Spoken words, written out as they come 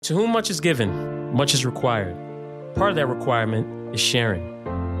To whom much is given, much is required. Part of that requirement is sharing.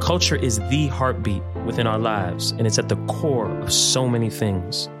 Culture is the heartbeat within our lives, and it's at the core of so many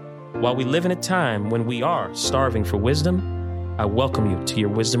things. While we live in a time when we are starving for wisdom, I welcome you to your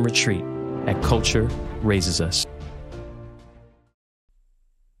wisdom retreat at Culture Raises Us.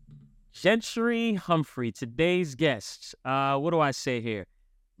 Gentry Humphrey, today's guest. What do I say here?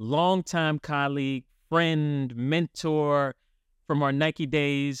 Longtime colleague, friend, mentor from our Nike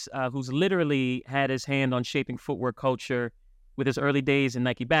days, who's literally had his hand on shaping footwear culture with his early days in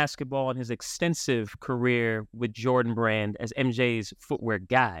Nike basketball and his extensive career with Jordan Brand as MJ's footwear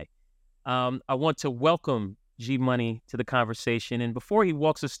guy. I want to welcome G Money to the conversation. And before he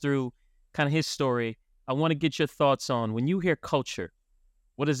walks us through kind of his story, I want to get your thoughts on when you hear culture,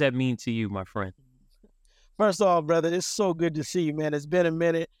 what does that mean to you, my friend? First of all, brother, it's so good to see you, man. It's been a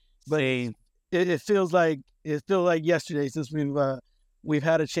minute, but it feels like yesterday since we've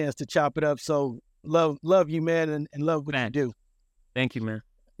had a chance to chop it up. So love you, man, and love what you do. Thank you, man.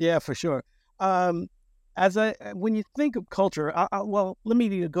 Yeah, for sure. When you think of culture, let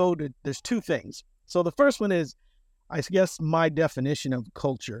me go to, there's two things. So the first one is, I guess, my definition of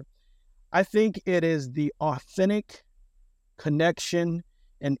culture. I think it is the authentic connection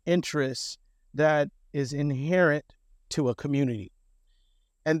and interest that is inherent to a community.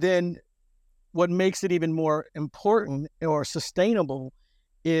 And then what makes it even more important or sustainable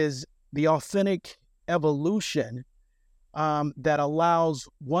is the authentic evolution that allows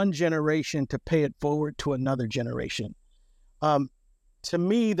one generation to pay it forward to another generation. To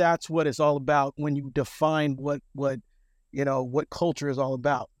me, that's what it's all about when you define what culture is all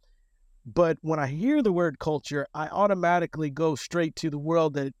about. But when I hear the word culture, I automatically go straight to the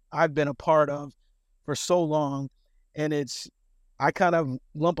world that I've been a part of for so long. And I kind of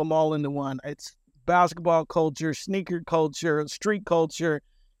lump them all into one. It's basketball culture, sneaker culture, street culture,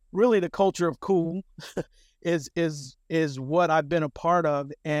 really the culture of cool is what I've been a part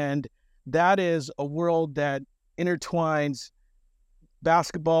of. And that is a world that intertwines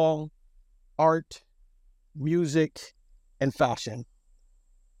basketball, art, music, and fashion.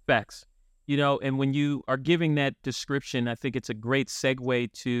 Facts. And when you are giving that description, I think it's a great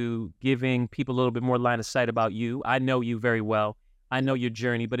segue to giving people a little bit more line of sight about you. I know you very well. I know your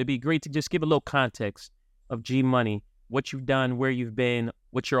journey, but it'd be great to just give a little context of G Money, what you've done, where you've been,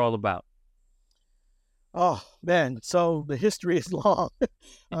 what you're all about. Oh, man. So the history is long.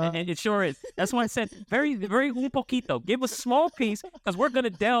 And it sure is. That's why I said very, very un poquito. Give a small piece because we're going to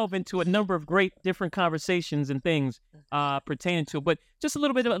delve into a number of great different conversations and things pertaining to it. But just a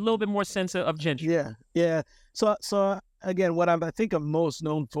little bit more sense of Gentry. Yeah. So again, what I think I'm most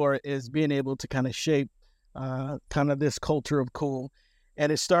known for is being able to kind of shape kind of this culture of cool.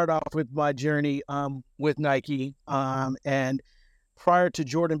 And it started off with my journey with Nike. And prior to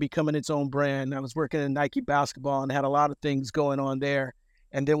Jordan becoming its own brand, I was working in Nike basketball and had a lot of things going on there,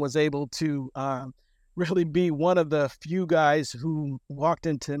 and then was able to really be one of the few guys who walked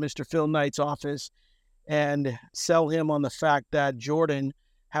into Mr. Phil Knight's office and sell him on the fact that Jordan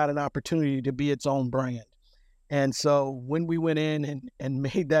had an opportunity to be its own brand. And so when we went in and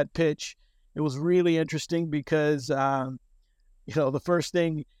made that pitch, it was really interesting because, the first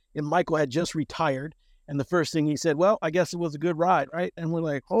thing, and Michael had just retired, and the first thing he said, well, I guess it was a good ride, right? And we're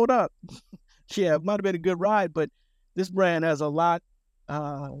like, hold up. Yeah, it might have been a good ride, but this brand has a lot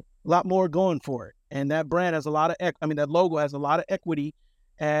more going for it. And that brand has that logo has a lot of equity,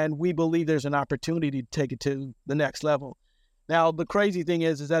 and we believe there's an opportunity to take it to the next level. Now, the crazy thing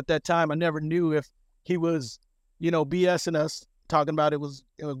is at that time, I never knew if he was, BSing us, talking about it was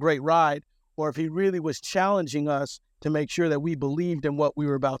a great ride, or if he really was challenging us to make sure that we believed in what we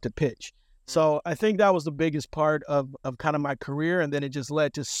were about to pitch. So I think that was the biggest part of kind of my career. And then it just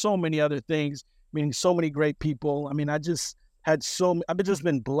led to so many other things, meaning so many great people. I mean, I've just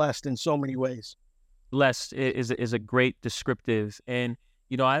been blessed in so many ways. Blessed is a great descriptive. And,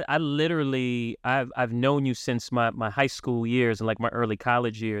 I literally, I've known you since my high school years and like my early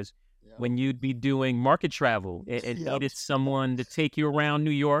college years, when you'd be doing market travel and needed someone to take you around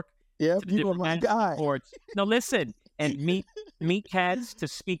New York. Yeah, you were my guy. No, listen. And meet cats to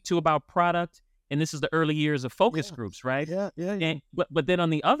speak to about product. And this is the early years of focus groups, right? Yeah. And, but then on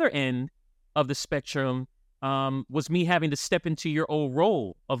the other end of the spectrum was me having to step into your old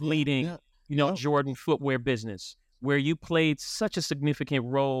role of leading, Jordan footwear business, where you played such a significant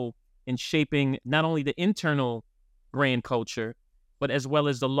role in shaping not only the internal brand culture, but as well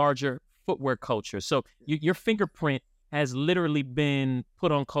as the larger footwear culture. So your fingerprint has literally been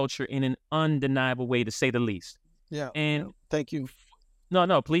put on culture in an undeniable way, to say the least. Yeah. And thank you.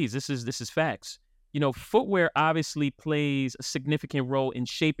 No, please. This is facts. Footwear obviously plays a significant role in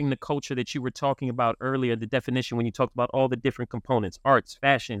shaping the culture that you were talking about earlier, the definition when you talked about all the different components, arts,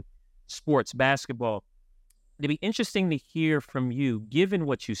 fashion, sports, basketball. It'd be interesting to hear from you, given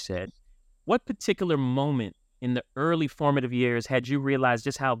what you said, what particular moment in the early formative years had you realized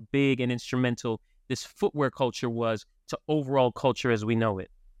just how big and instrumental this footwear culture was to overall culture as we know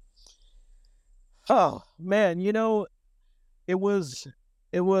it? Oh man, it was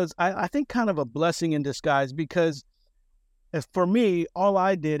I think kind of a blessing in disguise because as for me, all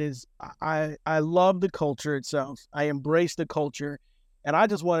I did is I love the culture itself. I embraced the culture, and I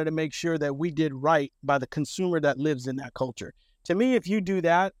just wanted to make sure that we did right by the consumer that lives in that culture. To me, if you do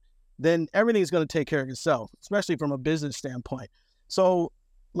that, then everything's going to take care of itself, especially from a business standpoint. So,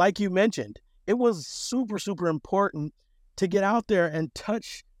 like you mentioned, it was super, super important to get out there and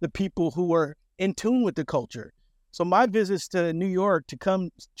touch the people who were in tune with the culture. So my visits to New York to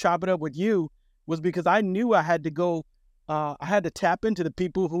come chop it up with you was because I knew I had to go I had to tap into the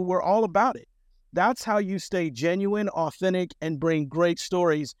people who were all about it. That's how you stay genuine, authentic, and bring great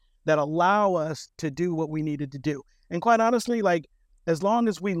stories that allow us to do what we needed to do. And quite honestly, like as long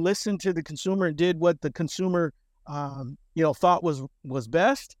as we listened to the consumer and did what the consumer, thought was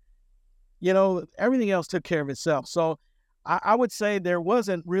best, everything else took care of itself. So I would say there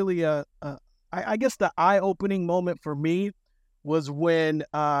wasn't really I guess the eye-opening moment for me was when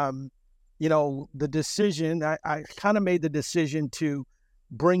the decision, I kind of made the decision to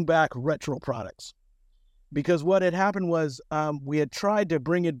bring back retro products because what had happened was we had tried to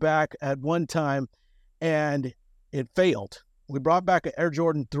bring it back at one time and it failed. We brought back an Air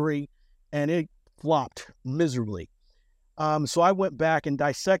Jordan 3 and it flopped miserably. So I went back and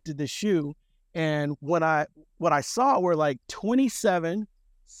dissected the shoe, and what I saw were like 27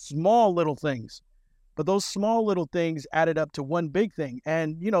 small little things. But those small little things added up to one big thing.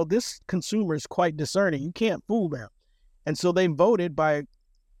 And, this consumer is quite discerning. You can't fool them. And so they voted by,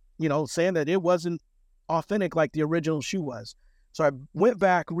 saying that it wasn't authentic like the original shoe was. So I went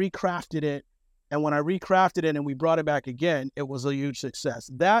back, recrafted it. And when I recrafted it and we brought it back again, it was a huge success.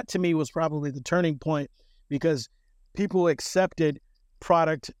 That to me was probably the turning point because people accepted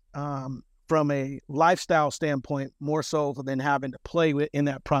product from a lifestyle standpoint more so than having to play in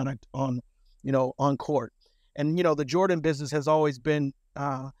that product on court. And, the Jordan business has always been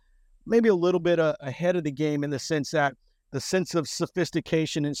maybe a little bit ahead of the game in the sense that the sense of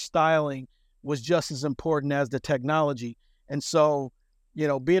sophistication and styling was just as important as the technology. And so,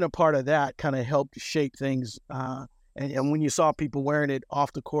 being a part of that kind of helped shape things. And when you saw people wearing it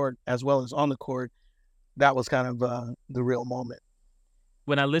off the court as well as on the court, that was kind of the real moment.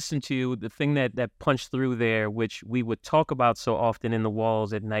 When I listened to you, the thing that punched through there, which we would talk about so often in the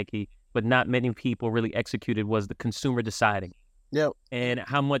walls at Nike, but not many people really executed, was the consumer deciding. Yep. And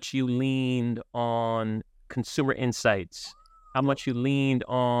how much you leaned on consumer insights, how much you leaned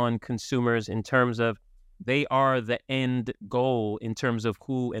on consumers in terms of they are the end goal in terms of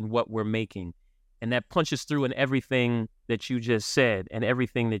who and what we're making. And that punches through in everything that you just said and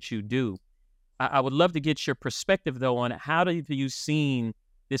everything that you do. I would love to get your perspective, though, on how have you seen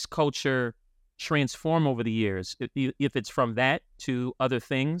this culture transform over the years, if it's from that to other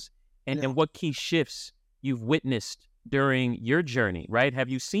things, and what key shifts you've witnessed during your journey, right? Have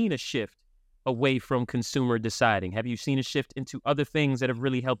you seen a shift away from consumer deciding? Have you seen a shift into other things that have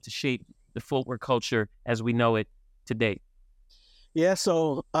really helped to shape the footwear culture as we know it today? Yeah,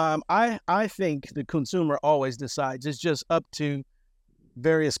 so I think the consumer always decides. It's just up to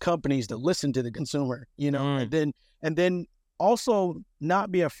various companies to listen to the consumer, and then also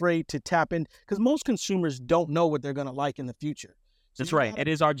not be afraid to tap in because most consumers don't know what they're going to like in the future. So that's right. It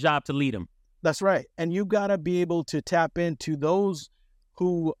is our job to lead them. That's right. And you got to be able to tap into those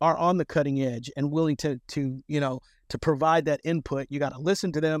who are on the cutting edge and willing to provide that input. You got to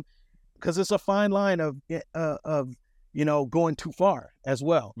listen to them because it's a fine line of going too far as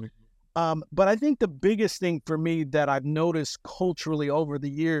well. Mm-hmm. But I think the biggest thing for me that I've noticed culturally over the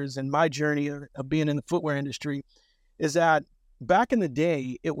years in my journey of being in the footwear industry is that back in the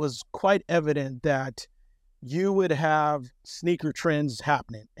day, it was quite evident that you would have sneaker trends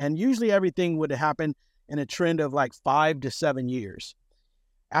happening. And usually everything would happen in a trend of like 5 to 7 years.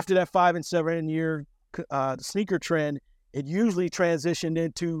 After that 5 and 7 year sneaker trend, it usually transitioned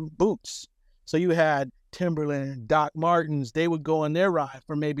into boots. So you had Timberland, Doc Martens, they would go on their ride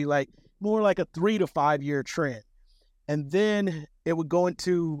for maybe like more like a 3 to 5 year trend. And then it would go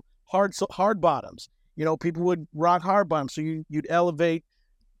into hard bottoms. People would rock hard bottoms. So you'd elevate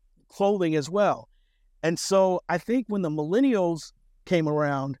clothing as well. And so I think when the millennials came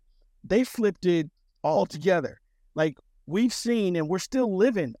around, they flipped it all together. Like we've seen, and we're still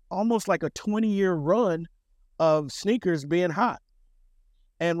living almost like a 20-year run of sneakers being hot.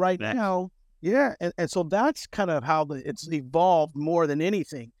 And right now, yeah, and so that's kind of how it's evolved more than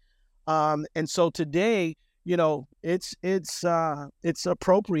anything. And so today, it's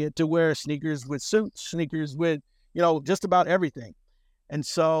appropriate to wear sneakers with suits, sneakers with, just about everything. And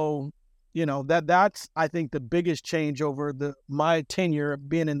so, that's, I think, the biggest change over my tenure of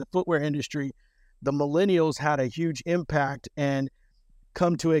being in the footwear industry. The millennials had a huge impact and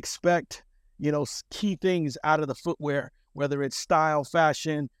come to expect, key things out of the footwear, whether it's style,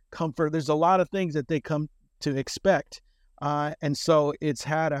 fashion, comfort. There's a lot of things that they come to expect. And so it's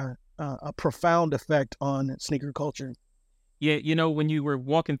had a profound effect on sneaker culture. Yeah, when you were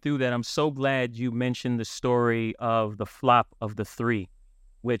walking through that, I'm so glad you mentioned the story of the flop of the 3,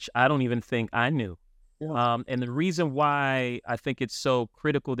 which I don't even think I knew. Yeah. And the reason why I think it's so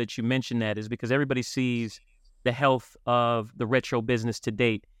critical that you mentioned that is because everybody sees the health of the retro business to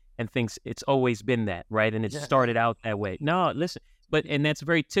date and thinks it's always been that, right? And it started out that way. No, listen, and that's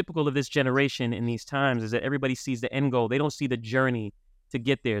very typical of this generation in these times, is that everybody sees the end goal. They don't see the journey to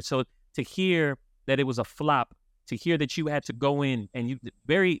get there. So to hear that it was a flop, to hear that you had to go in and you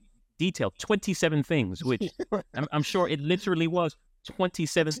very detailed 27 things, which I'm sure it literally was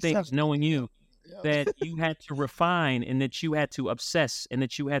 27 things, knowing you, that you had to refine and that you had to obsess and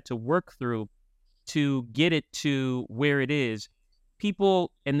that you had to work through to get it to where it is.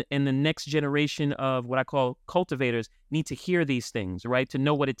 People in the next generation of what I call cultivators need to hear these things, right? To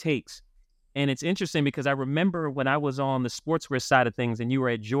know what it takes. And it's interesting because I remember when I was on the sportswear side of things and you were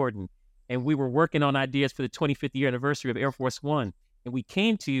at Jordan and we were working on ideas for the 25th year anniversary of Air Force One. And we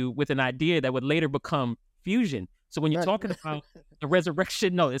came to you with an idea that would later become Fusion. So when you're talking about the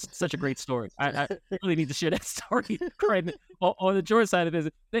resurrection, no, it's such a great story. I really need to share that story right on the Jordan side of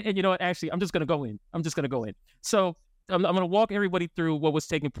it. And you know what? Actually, I'm just going to go in. So I'm going to walk everybody through what was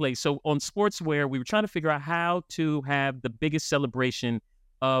taking place. So on sportswear, we were trying to figure out how to have the biggest celebration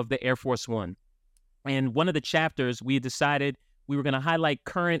of the Air Force One. And one of the chapters, we decided we were going to highlight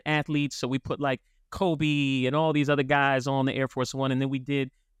current athletes. So we put like Kobe and all these other guys on the Air Force One. And then we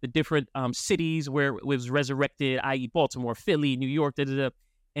did the different cities where it was resurrected, i.e. Baltimore, Philly, New York, And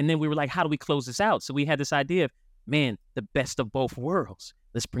then we were like, how do we close this out? So we had this idea of, man, the best of both worlds.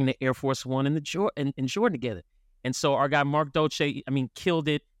 Let's bring the Air Force One and Jordan together. And so our guy, Mark Dolce, killed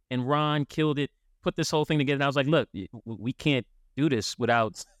it. And Ron killed it, put this whole thing together. And I was like, look, we can't do this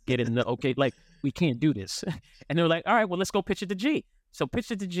without getting we can't do this. And they were like, all right, well, let's go pitch it to G. So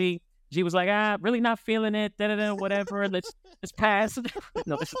pitched it to G. G was like, really not feeling it, whatever. Let's pass.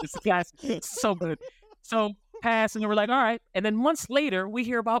 No, this guy's so good. So pass, and they were like, all right. And then months later, we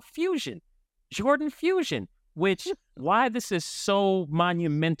hear about Fusion, Jordan Fusion, why this is so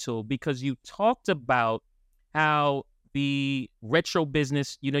monumental, because you talked about how the retro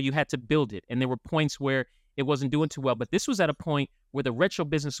business, you had to build it. And there were points where it wasn't doing too well. But this was at a point where the retro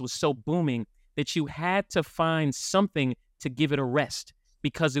business was so booming that you had to find something to give it a rest,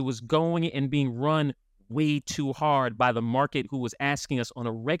 because it was going and being run way too hard by the market, who was asking us on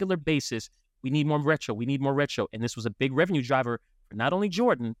a regular basis, we need more retro. And this was a big revenue driver for not only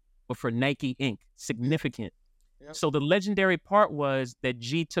Jordan, but for Nike Inc. Significant. Yep. So the legendary part was that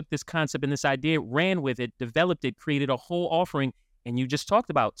G took this concept and this idea, ran with it, developed it, created a whole offering. And you just talked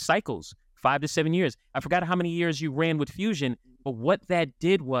about cycles, 5 to 7 years. I forgot how many years you ran with Fusion, but what that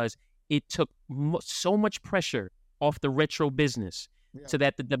did was it took so much pressure off the retro business, so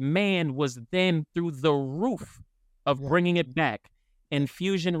that the demand was then through the roof of bringing it back. And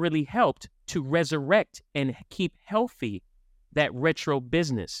Fusion really helped to resurrect and keep healthy that retro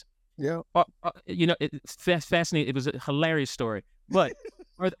business. Yeah. It's fascinating. It was a hilarious story. But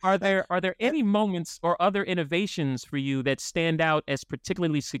are there any moments or other innovations for you that stand out as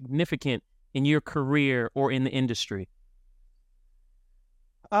particularly significant in your career or in the industry?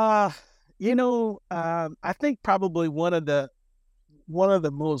 I think probably one of the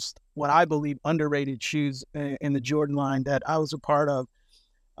most, what I believe, underrated shoes in the Jordan line that I was a part of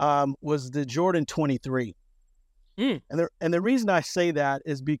was the Jordan 23. And the reason I say that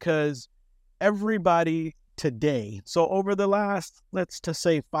is because everybody today, so over the last, let's just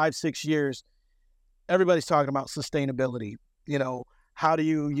say 5-6 years, everybody's talking about sustainability. How do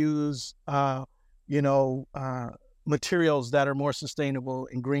you use, materials that are more sustainable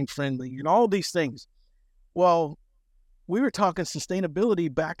and green friendly and all these things. Well, we were talking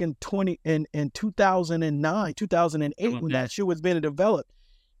sustainability back in 2009, 2008, when that shoe was being developed.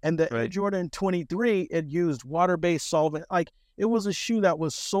 And the Jordan 23, it used water-based solvent. Like, it was a shoe that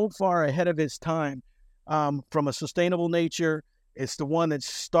was so far ahead of its time from a sustainable nature. It's the one that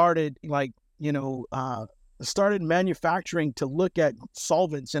started, started manufacturing to look at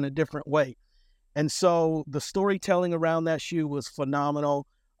solvents in a different way. And so the storytelling around that shoe was phenomenal.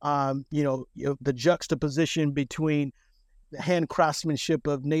 The juxtaposition between the hand craftsmanship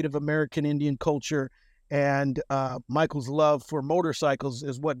of Native American Indian culture and Michael's love for motorcycles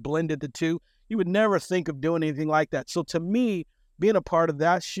is what blended the two. You would never think of doing anything like that. So to me, being a part of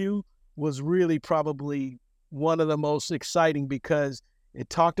that shoe was really probably one of the most exciting, because it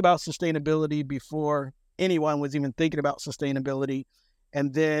talked about sustainability before anyone was even thinking about sustainability.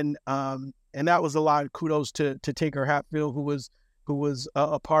 And then, and that was a lot of kudos to Taker Hatfield, who was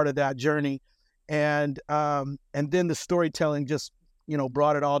a part of that journey. And then the storytelling just,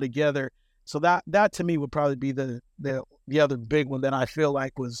 brought it all together. So that to me would probably be the other big one that I feel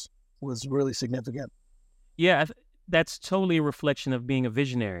like was really significant. Yeah, that's totally a reflection of being a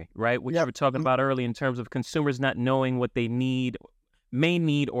visionary, right? What you were talking about earlier in terms of consumers not knowing what they may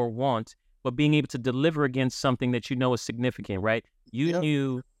need or want, but being able to deliver against something that is significant, right?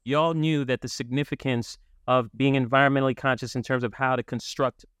 Y'all knew that the significance of being environmentally conscious in terms of how to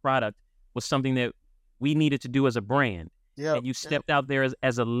construct product was something that we needed to do as a brand. And you stepped out there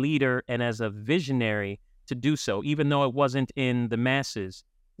as a leader and as a visionary to do so, even though it wasn't in the masses.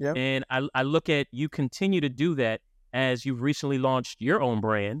 And I look at you continue to do that as you've recently launched your own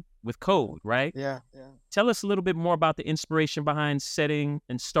brand with Code, right? Tell us a little bit more about the inspiration behind setting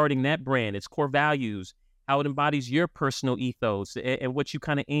and starting that brand, its core values, how it embodies your personal ethos, and what you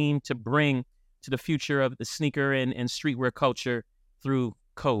kind of aim to bring to the future of the sneaker and streetwear culture through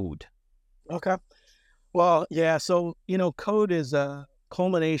Code. Okay. Well, yeah. So, Code is a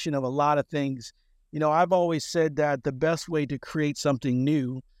culmination of a lot of things. I've always said that the best way to create something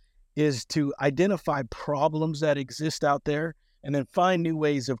new is to identify problems that exist out there and then find new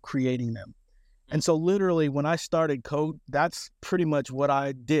ways of creating them. And so literally when I started Code, that's pretty much what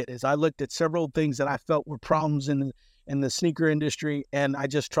I did, is I looked at several things that I felt were problems in the sneaker industry, and I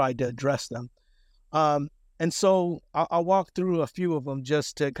just tried to address them. And so I'll walk through a few of them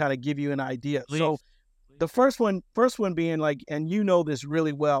just to kind of give you an idea. Please. So the first one being like, and this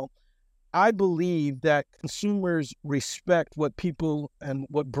really well, I believe that consumers respect what people and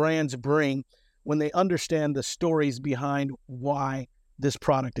what brands bring when they understand the stories behind why this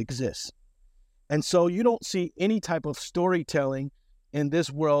product exists. And so you don't see any type of storytelling in this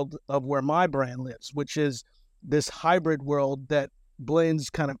world of where my brand lives, which is this hybrid world that blends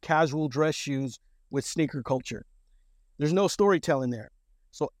kind of casual dress shoes with sneaker culture. There's no storytelling there.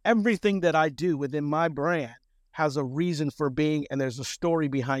 So everything that I do within my brand has a reason for being, and there's a story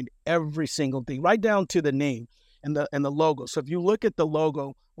behind every single thing, right down to the name and the logo. So if you look at the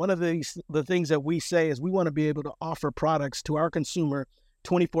logo, one of the things that we say is we want to be able to offer products to our consumer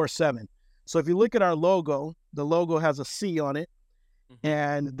 24/7. So if you look at our logo, the logo has a C on it,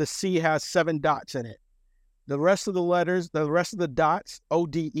 and the C has 7 dots in it. The rest of the letters, the rest of the dots,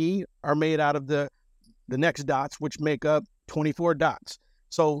 ODE, are made out of the next dots, which make up 24 dots.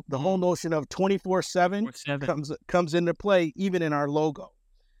 So the whole notion of 24/7 comes into play even in our logo.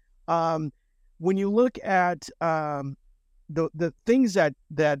 When you look at the things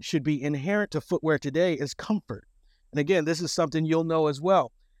that should be inherent to footwear today is comfort. And again, this is something you'll know as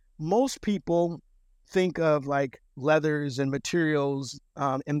well. Most people think of like leathers and materials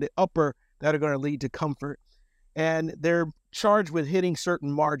in the upper that are going to lead to comfort, and they're charged with hitting certain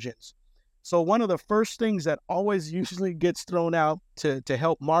margins. So one of the first things that always usually gets thrown out to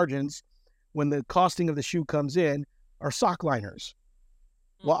help margins when the costing of the shoe comes in are sock liners.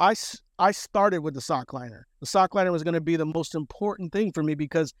 Well, I started with the sock liner. The sock liner was going to be the most important thing for me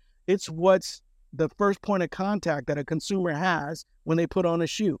because it's what's the first point of contact that a consumer has when they put on a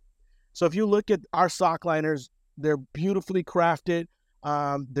shoe. So if you look at our sock liners, they're beautifully crafted.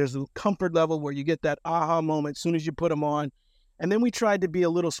 There's a comfort level where you get that aha moment as soon as you put them on. And then we tried to be a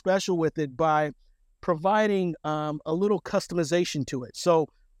little special with it by providing a little customization to it. So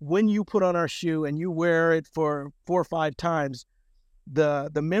when you put on our shoe and you wear it for 4 or 5 times, the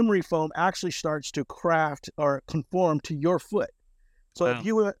memory foam actually starts to craft or conform to your foot. So if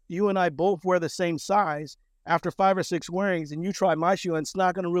you and I both wear the same size, after 5 or 6 wearings, and you try my shoe, and it's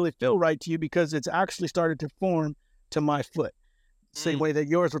not going to really feel right to you because it's actually started to form to my foot, same way that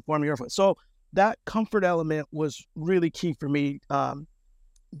yours would form to your foot. So that comfort element was really key for me.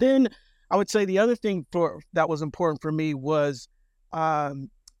 Then I would say the other thing that was important for me was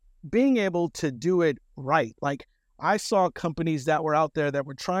being able to do it right. Like I saw companies that were out there that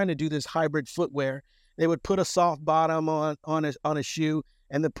were trying to do this hybrid footwear. They would put a soft bottom on a shoe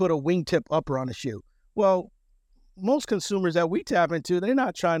and then put a wingtip upper on a shoe. Well, most consumers that we tap into, they're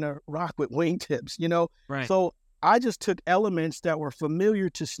not trying to rock with wingtips, Right. So I just took elements that were familiar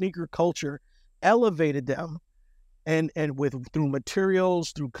to sneaker culture elevated them and with through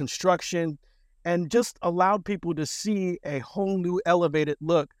materials, through construction, and just allowed people to see a whole new elevated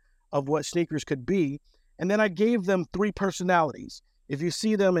look of what sneakers could be. And then I gave them 3 personalities. If you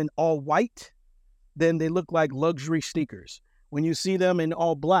see them in all white, then they look like luxury sneakers. When you see them in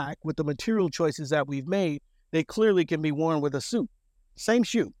all black with the material choices that we've made, they clearly can be worn with a suit. Same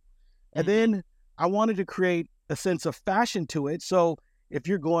shoe. And then I wanted to create a sense of fashion to it. So if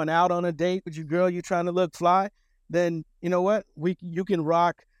you're going out on a date with your girl, you're trying to look fly, then you know what? You can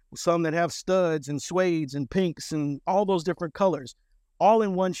rock some that have studs and suedes and pinks and all those different colors, all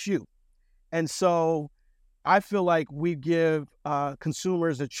in one shoe. And so I feel like we give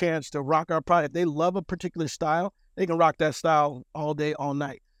consumers a chance to rock our product. If they love a particular style, they can rock that style all day, all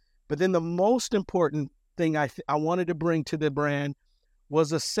night. But then the most important thing I wanted to bring to the brand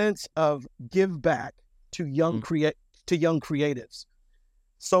was a sense of give back to young creatives.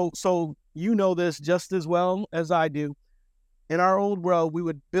 So you know this just as well as I do. In our old world, we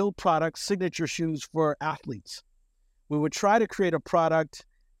would build products, signature shoes for athletes. We would try to create a product,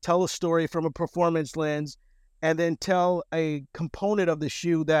 tell a story from a performance lens, and then tell a component of the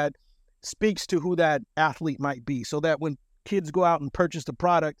shoe that speaks to who that athlete might be, so that when kids go out and purchase the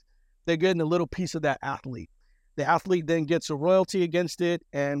product, they're getting a little piece of that athlete. The athlete then gets a royalty against it,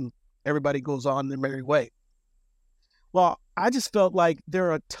 and everybody goes on their merry way. Well, I just felt like there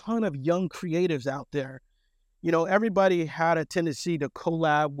are a ton of young creatives out there. You know, everybody had a tendency to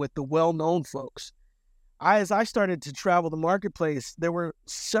collab with the well-known folks. As I started to travel the marketplace, there were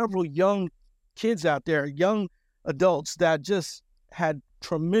several young kids out there, young adults that just had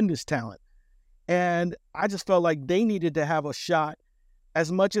tremendous talent. And I just felt like they needed to have a shot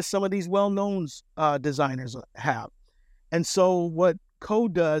as much as some of these well-known designers have. And so what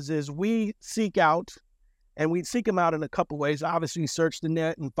Code does is we seek out, and we seek them out in a couple ways. Obviously, search the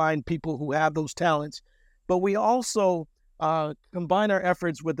net and find people who have those talents. But we also combine our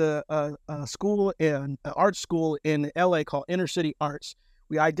efforts with a school, an art school in LA called Inner City Arts.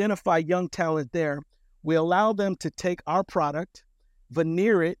 We identify young talent there. We allow them to take our product,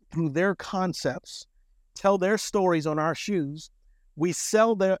 veneer it through their concepts, tell their stories on our shoes. We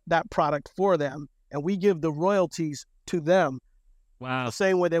sell that product for them, and we give the royalties to them. Wow. The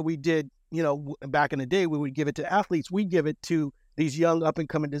same way that we did, you know, back in the day, we would give it to athletes. We give it to these young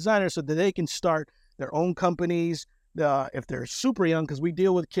up-and-coming designers so that they can start their own companies. If they're super young, because we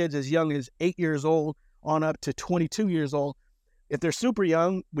deal with kids as young as 8 years old on up to 22 years old. If they're super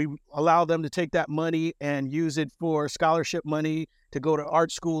young, we allow them to take that money and use it for scholarship money to go to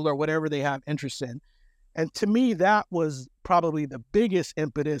art school or whatever they have interest in. And to me, that was probably the biggest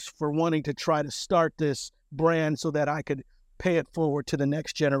impetus for wanting to try to start this brand so that I could pay it forward to the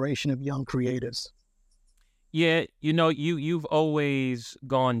next generation of young creatives. Yeah, you know, you've always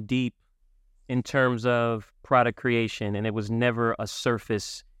gone deep in terms of product creation, and it was never a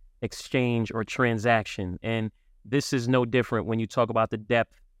surface exchange or transaction. And this is no different when you talk about the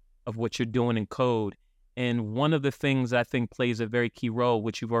depth of what you're doing in Code. And one of the things I think plays a very key role,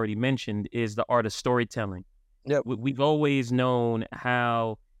 which you've already mentioned, is the art of storytelling. Yep. We've always known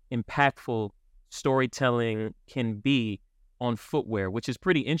how impactful storytelling can be on footwear, which is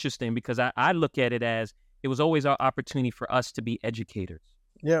pretty interesting because I look at it as it was always our opportunity for us to be educators.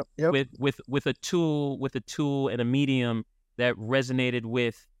 Yeah. Yep. With a tool and a medium that resonated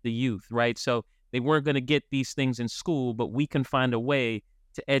with the youth, right? So they weren't going to get these things in school, but we can find a way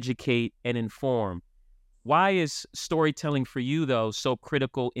to educate and inform. Why is storytelling for you, though, so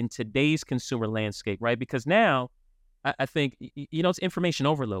critical in today's consumer landscape, right? Because now I think, you know, it's information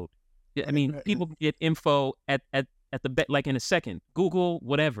overload. I mean, people get info at the like in a second, Google,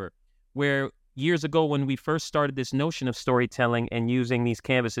 whatever, where years ago when we first started this notion of storytelling and using these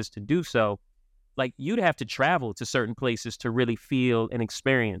canvases to do so, like you'd have to travel to certain places to really feel and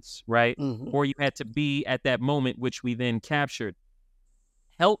experience, right? Mm-hmm. Or you had to be at that moment, which we then captured.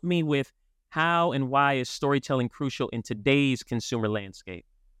 Help me with how and why is storytelling crucial in today's consumer landscape?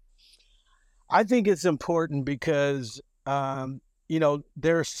 I think it's important because, you know,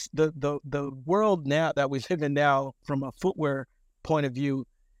 there's the world now that we live in now from a footwear point of view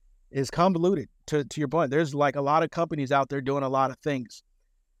is convoluted to your point. There's like a lot of companies out there doing a lot of things.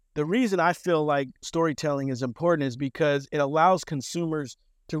 The reason I feel like storytelling is important is because it allows consumers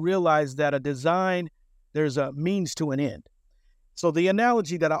to realize that a design, there's a means to an end. So the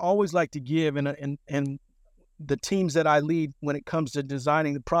analogy that I always like to give and the teams that I lead when it comes to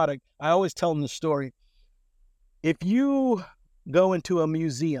designing the product, I always tell them the story. If you go into a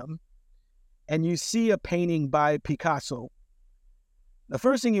museum and you see a painting by Picasso, the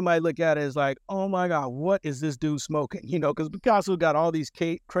first thing you might look at is like, oh my God, what is this dude smoking? Because Picasso got all these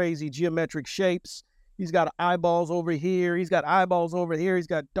crazy geometric shapes. He's got eyeballs over here. He's got eyeballs over here. He's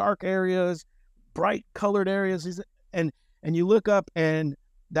got dark areas, bright colored areas. And you look up and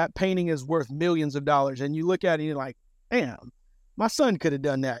that painting is worth millions of dollars. And you look at it and you're like, damn, my son could have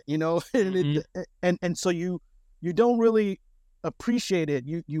done that, and so you don't really appreciate it.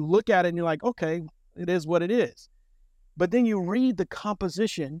 You look at it and you're like, okay, it is what it is. But then you read the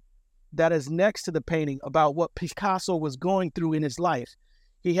composition that is next to the painting about what Picasso was going through in his life.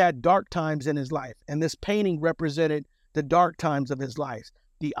 He had dark times in his life, and this painting represented the dark times of his life.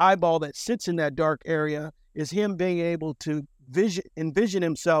 The eyeball that sits in that dark area is him being able to envision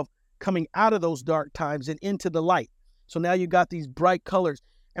himself coming out of those dark times and into the light. So now you got these bright colors.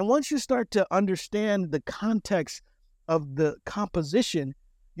 And once you start to understand the context of the composition,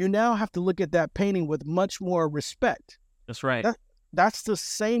 you now have to look at that painting with much more respect. That's right. That's the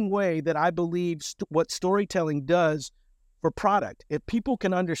same way that I believe what storytelling does for product. If people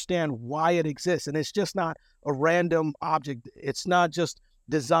can understand why it exists, and it's just not a random object, it's not just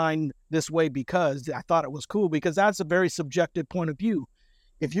designed this way because I thought it was cool, because that's a very subjective point of view.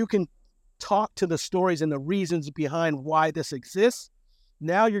 If you can talk to the stories and the reasons behind why this exists,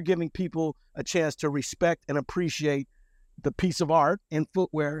 now you're giving people a chance to respect and appreciate the piece of art and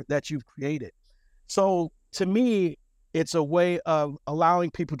footwear that you've created. So to me, it's a way of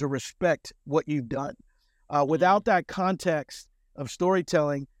allowing people to respect what you've done. Without that context of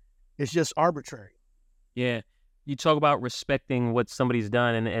storytelling, it's just arbitrary. Yeah. You talk about respecting what somebody's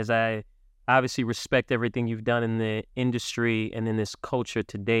done. And as I obviously respect everything you've done in the industry and in this culture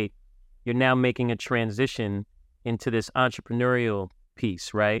to date, you're now making a transition into this entrepreneurial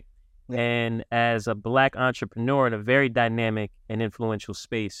piece, right? Yeah. And as a Black entrepreneur in a very dynamic and influential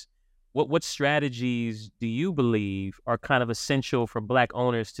space, what strategies do you believe are kind of essential for Black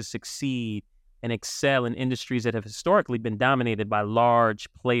owners to succeed and excel in industries that have historically been dominated by large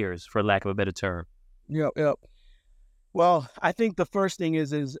players, for lack of a better term? Yep. Well, I think the first thing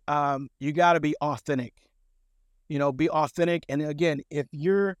is you got to be authentic. Be authentic. And again, if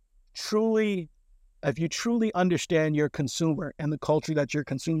you truly understand your consumer and the culture that your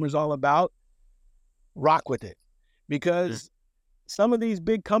consumer is all about, rock with it. Because some of these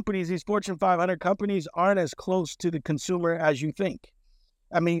big companies, these Fortune 500 companies, aren't as close to the consumer as you think.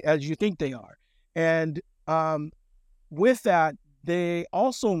 As you think they are. And with that, they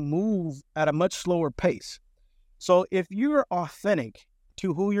also move at a much slower pace. So if you're authentic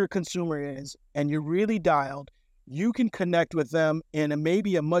to who your consumer is and you're really dialed, you can connect with them in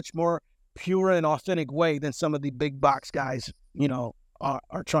maybe a much more pure and authentic way than some of the big box guys,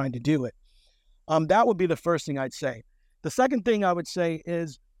 are trying to do it. That would be the first thing I'd say. The second thing I would say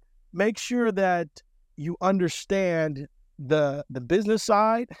is make sure that you understand the business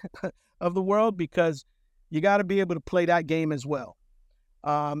side of the world, because you got to be able to play that game as well.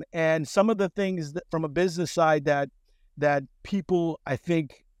 And some of the things that, from a business side that people, I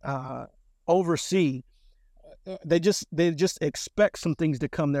think, oversee, they just expect some things to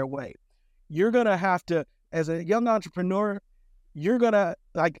come their way. You're going to have to, as a young entrepreneur, you're going to,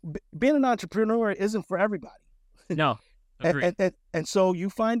 being an entrepreneur isn't for everybody. No. And so you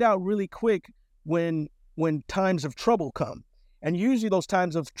find out really quick when times of trouble come. And usually those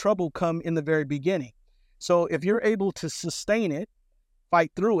times of trouble come in the very beginning. So if you're able to sustain it,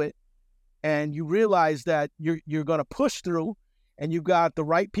 fight through it, and you realize that you're going to push through, and you've got the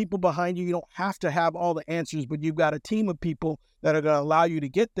right people behind you, you don't have to have all the answers, but you've got a team of people that are going to allow you to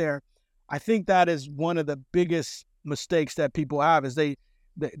get there. I think that is one of the biggest mistakes that people have, is they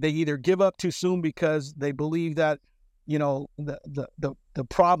either give up too soon because they believe that the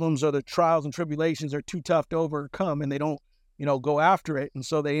problems or the trials and tribulations are too tough to overcome, and they don't go after it, and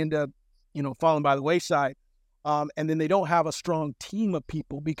so they end up falling by the wayside. And then they don't have a strong team of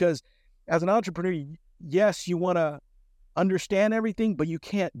people, because as an entrepreneur, yes, you want to understand everything, but you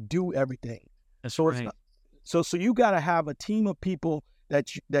can't do everything. That's so right. So you got to have a team of people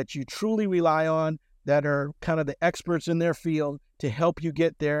that you truly rely on, that are kind of the experts in their field to help you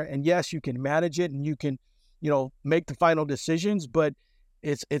get there. And yes, you can manage it and you can, make the final decisions, but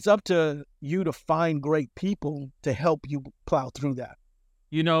it's up to you to find great people to help you plow through that.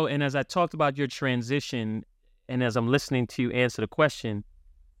 And as I talked about your transition, and as I'm listening to you answer the question,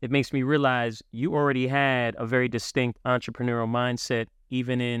 it makes me realize you already had a very distinct entrepreneurial mindset,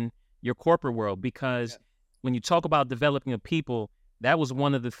 even in your corporate world, because when you talk about developing a people, that was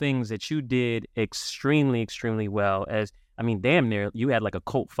one of the things that you did extremely, extremely well. Damn near, you had like a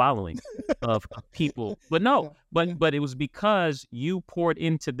cult following of people. But but it was because you poured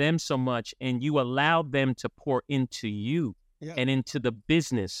into them so much and you allowed them to pour into you Yeah. and into the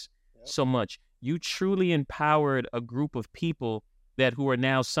business Yep. so much. You truly empowered a group of people that who are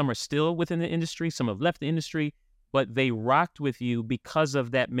now, some are still within the industry, some have left the industry, but they rocked with you because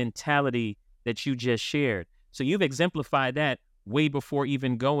of that mentality that you just shared. So you've exemplified that way before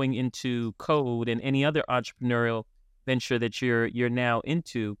even going into code and any other entrepreneurial venture that you're now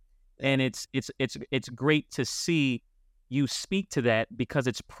into. Yeah. And it's great to see you speak to that because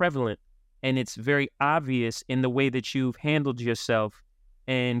it's prevalent and it's very obvious in the way that you've handled yourself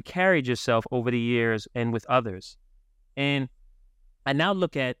and carried yourself over the years and with others. And I now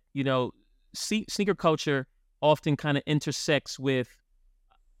look at, sneaker culture often kind of intersects with,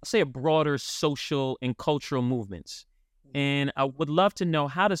 say, a broader social and cultural movements. And I would love to know,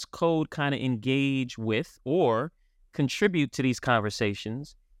 how does code kind of engage with or contribute to these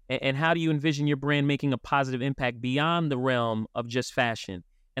conversations? And how do you envision your brand making a positive impact beyond the realm of just fashion?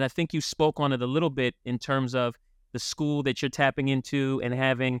 And I think you spoke on it a little bit in terms of the school that you're tapping into and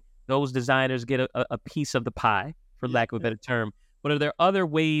having those designers get a piece of the pie, for lack of a better term. But are there other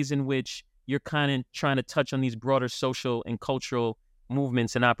ways in which you're kind of trying to touch on these broader social and cultural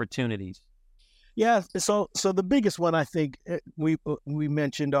movements and opportunities? Yeah. So the biggest one, I think we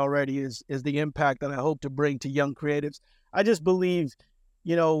mentioned already, is the impact that I hope to bring to young creatives. I just believe,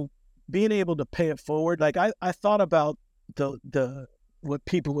 being able to pay it forward. Like I thought about the what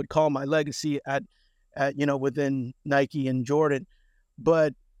people would call my legacy at within Nike and Jordan,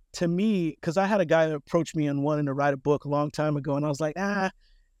 but to me, because I had a guy that approached me and wanted to write a book a long time ago, and I was like, I'm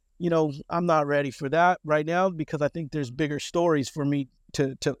not ready for that right now, because I think there's bigger stories for me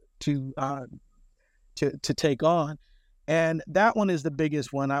to take on. And that one is the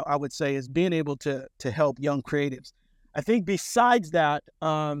biggest one, I would say, is being able to help young creatives. I think besides that,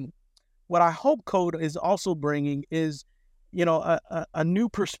 what I hope Code is also bringing is, a new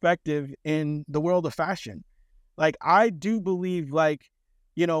perspective in the world of fashion. Like, I do believe,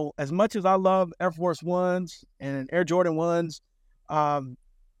 as much as I love Air Force Ones and Air Jordan Ones,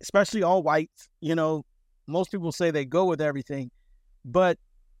 especially all whites, most people say they go with everything, but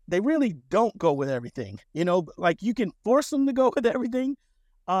they really don't go with everything. Like, you can force them to go with everything,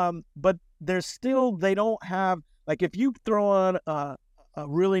 but they don't have, like, if you throw on a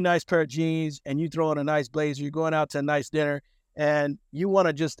really nice pair of jeans and you throw on a nice blazer, you're going out to a nice dinner and you want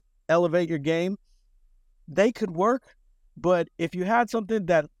to just elevate your game, they could work. But if you had something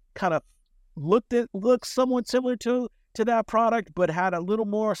that kind of looked somewhat similar to that product, but had a little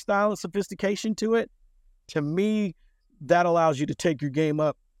more style and sophistication to it, to me, that allows you to take your game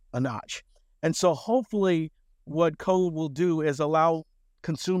up a notch. And so hopefully what Code will do is allow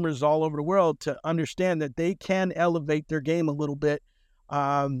consumers all over the world to understand that they can elevate their game a little bit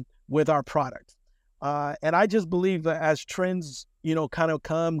with our product. And I just believe that as trends, kind of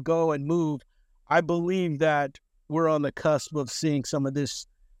come, go, and move, I believe that we're on the cusp of seeing some of this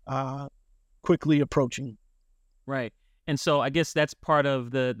quickly approaching. Right. And so I guess that's part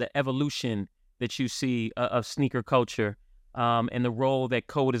of the evolution that you see of sneaker culture, and the role that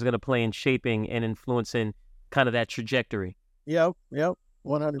Code is going to play in shaping and influencing kind of that trajectory. Yep,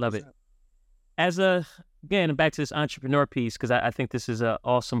 100%. Love it. Again, back to this entrepreneur piece, because I think this is an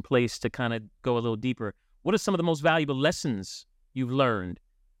awesome place to kind of go a little deeper. What are some of the most valuable lessons you've learned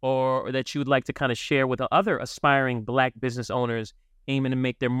or that you would like to kind of share with other aspiring Black business owners aiming to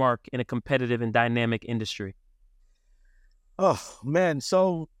make their mark in a competitive and dynamic industry? Oh, man.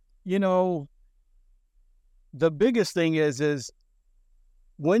 So, the biggest thing is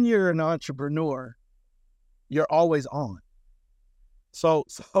when you're an entrepreneur, you're always on. So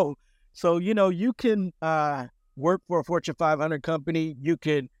you can work for a Fortune 500 company. You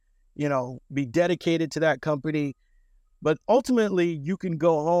could, be dedicated to that company, but ultimately you can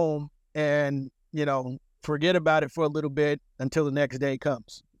go home and, forget about it for a little bit until the next day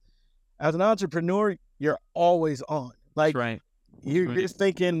comes. As an entrepreneur, you're always on. Like, That's right. You're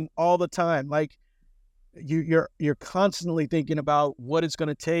thinking all the time. Like, you're constantly thinking about what it's going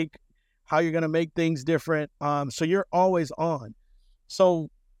to take, how you're going to make things different. So you're always on. So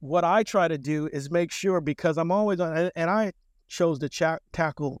what I try to do is make sure, because I'm always on, and I chose to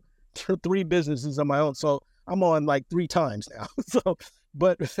tackle 3 businesses on my own. So I'm on like 3 times now. So,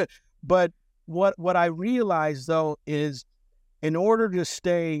 but what I realized though is, in order to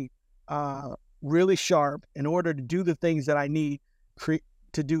stay really sharp, in order to do the things that I need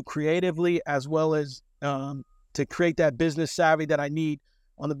to do creatively, as well as to create that business savvy that I need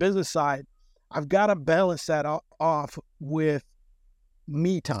on the business side, I've got to balance that off with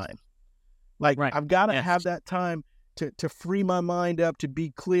me time. Like, right. I've got to have that time to free my mind up, to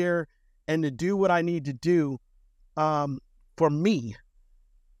be clear, and to do what I need to do for me.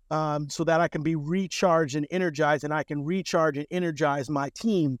 so that I can be recharged and energized, and I can recharge and energize my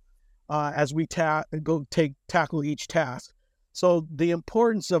team as we tackle each task. So the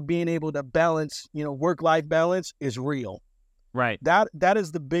importance of being able to balance, work-life balance is real. Right. That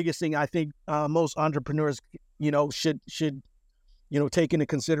is the biggest thing I think most entrepreneurs, should take into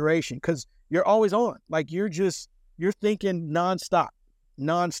consideration, because you're always on. Like you're thinking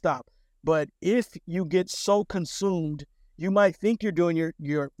nonstop. But if you get so consumed, you might think you're doing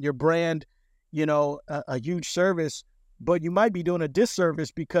your brand, a huge service, but you might be doing a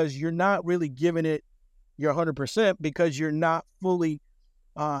disservice because you're not really giving it your 100%, because you're not fully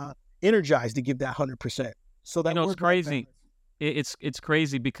energized to give that 100%. So that it's crazy. It's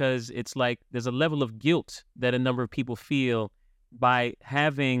crazy because it's like there's a level of guilt that a number of people feel by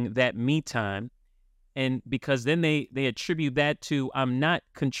having that me time, and because then they attribute that to, I'm not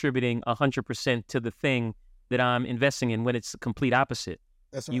contributing 100% to the thing that I'm investing in, when it's the complete opposite.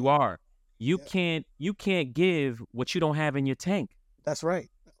 That's right. You are. You can't give what you don't have in your tank. That's right.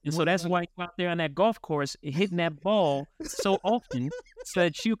 And so that's why you're out there on that golf course hitting that ball so often, so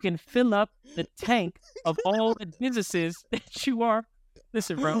that you can fill up the tank of all the businesses that you are.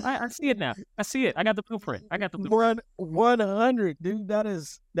 Listen, bro, I see it now. I see it. I got the blueprint. 100, dude.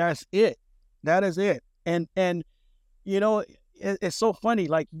 That's it. That is it. And it's so funny.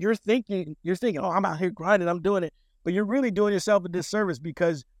 Like you're thinking, oh, I'm out here grinding, I'm doing it, but you're really doing yourself a disservice,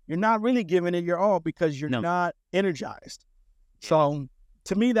 because you're not really giving it your all, because you're not energized. So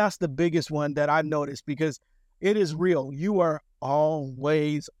to me, that's the biggest one that I've noticed, because it is real. You are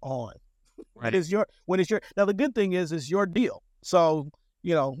always on. Right. When it's your, now the good thing is it's your deal. So,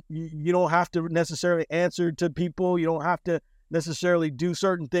 you don't have to necessarily answer to people. You don't have to necessarily do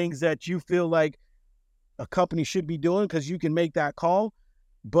certain things that you feel like a company should be doing, because you can make that call,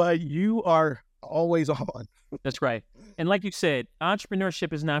 but you are always on. That's right. And like you said,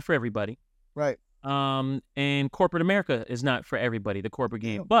 entrepreneurship is not for everybody. Right. And corporate America is not for everybody, the corporate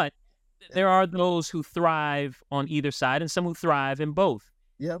game. But there are those who thrive on either side, and some who thrive in both.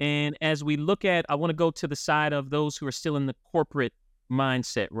 Yep. And as we look at, I want to go to the side of those who are still in the corporate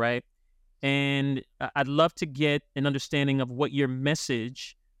mindset, right? And I'd love to get an understanding of what your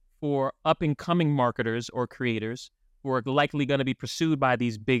message for up-and-coming marketers or creators who are likely going to be pursued by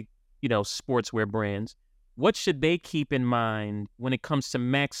these big, sportswear brands. What should they keep in mind when it comes to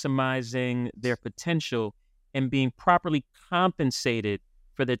maximizing their potential and being properly compensated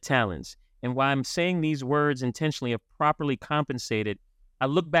for their talents? And why I'm saying these words intentionally of properly compensated, I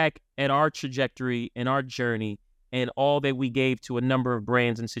look back at our trajectory and our journey and all that we gave to a number of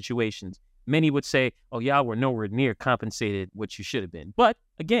brands and situations. Many would say, oh, y'all were nowhere near compensated what you should have been. But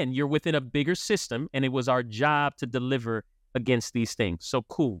again, you're within a bigger system, and it was our job to deliver against these things. So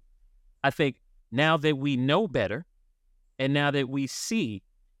cool. I think now that we know better, and now that we see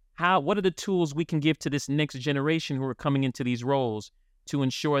what are the tools we can give to this next generation who are coming into these roles to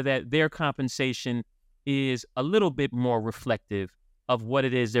ensure that their compensation is a little bit more reflective of what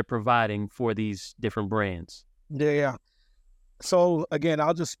it is they're providing for these different brands. Yeah. So again,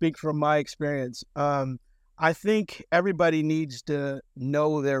 I'll just speak from my experience. I think everybody needs to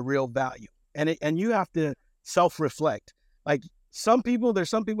know their real value, and you have to self-reflect. Like there's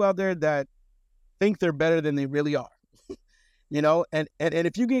some people out there that think they're better than they really are, and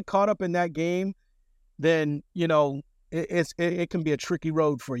if you get caught up in that game, then, it can be a tricky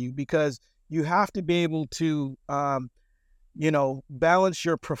road for you, because you have to be able to, balance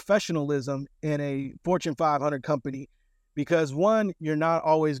your professionalism in a Fortune 500 company, because one, you're not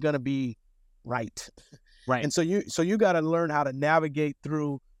always going to be right. Right. And so you got to learn how to navigate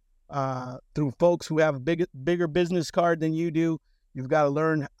through folks who have a bigger business card than you do. You've got to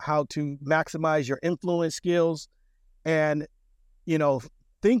learn how to maximize your influence skills, and,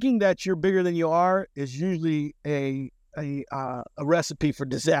 thinking that you're bigger than you are is usually a recipe for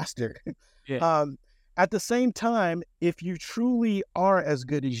disaster. Yeah. At the same time, if you truly are as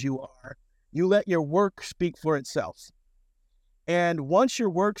good as you are, you let your work speak for itself. And once your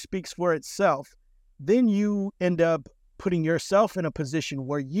work speaks for itself, then you end up putting yourself in a position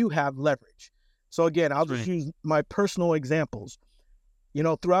where you have leverage. So again, I'll just use my personal examples.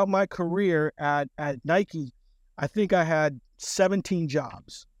 Throughout my career at Nike, I think I had 17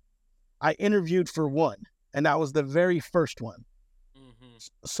 jobs. I interviewed for one, and that was the very first one. Mm-hmm.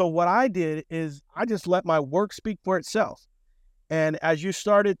 So what I did is I just let my work speak for itself. And as you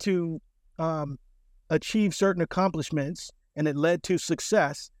started to achieve certain accomplishments and it led to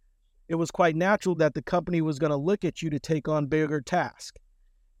success, it was quite natural that the company was going to look at you to take on bigger tasks.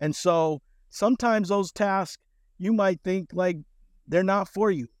 And so sometimes those tasks, you might think like they're not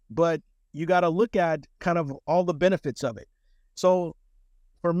for you, but you got to look at kind of all the benefits of it. So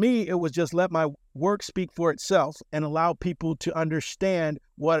for me, it was just let my work speak for itself and allow people to understand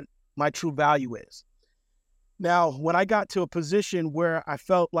what my true value is. Now, when I got to a position where I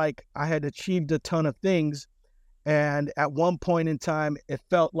felt like I had achieved a ton of things, and at one point in time, it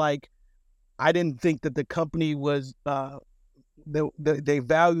felt like I didn't think that the company was, they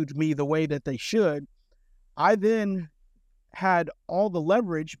valued me the way that they should, I then had all the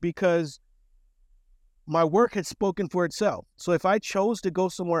leverage because my work had spoken for itself. So if I chose to go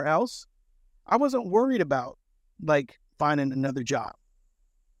somewhere else, I wasn't worried about like finding another job,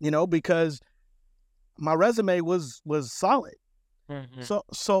 because my resume was solid. Mm-hmm.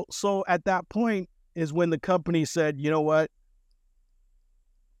 So at that point is when the company said, you know what,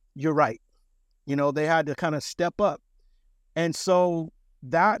 you're right. They had to kind of step up. And so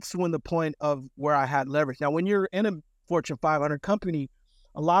that's when the point of where I had leverage. Now, when you're in a Fortune 500 company,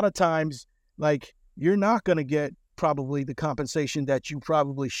 a lot of times, like, you're not going to get probably the compensation that you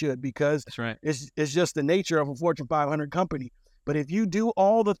probably should, because That's right. It's just the nature of a Fortune 500 company. But if you do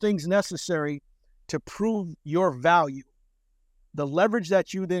all the things necessary to prove your value, the leverage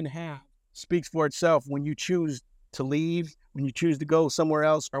that you then have speaks for itself when you choose to leave, when you choose to go somewhere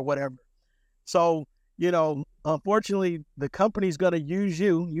else or whatever. So, unfortunately, the company's going to use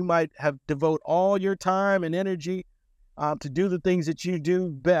you. You might have devote all your time and energy to do the things that you do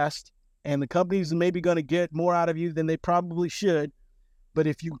best, and the company's maybe going to get more out of you than they probably should. But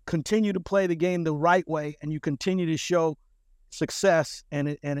if you continue to play the game the right way and you continue to show success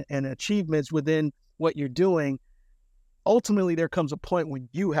and achievements within what you're doing, ultimately there comes a point when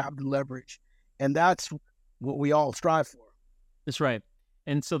you have the leverage, and that's what we all strive for. That's right.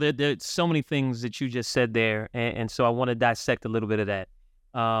 And so there's so many things that you just said there, and so I want to dissect a little bit of that.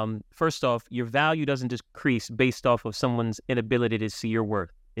 First off, your value doesn't decrease based off of someone's inability to see your worth.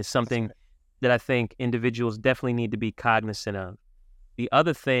 It's something that I think individuals definitely need to be cognizant of. The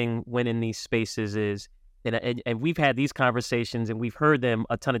other thing when in these spaces is, and we've had these conversations and we've heard them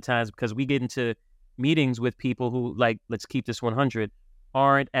a ton of times because we get into meetings with people who, like, let's keep this 100,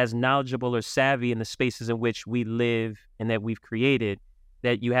 aren't as knowledgeable or savvy in the spaces in which we live and that we've created,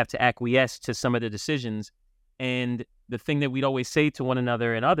 that you have to acquiesce to some of the decisions. And the thing that we'd always say to one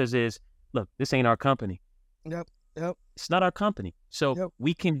another and others is, look, this ain't our company. Yep. It's not our company. So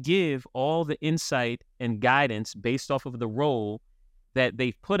we can give all the insight and guidance based off of the role that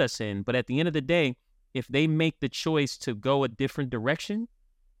they've put us in. But at the end of the day, if they make the choice to go a different direction,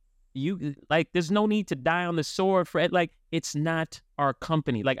 there's no need to die on the sword for it. Like, it's not our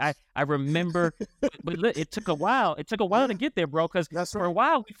company. Like, I remember, but it took a while. It took a while to get there, bro. Because for a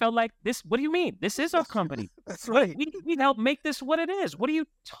while we felt like this. What do you mean? This is our company. That's right. We helped make this what it is. What are you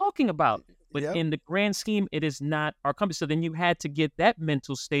talking about? But in the grand scheme, it is not our company. So then you had to get that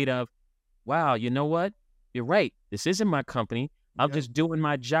mental state of, wow, you know what? You're right. This isn't my company. I'm just doing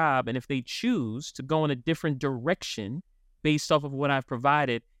my job. And if they choose to go in a different direction based off of what I've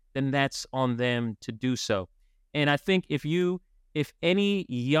provided, then that's on them to do so. And I think if any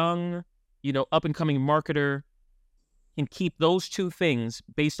young, up and coming marketer can keep those two things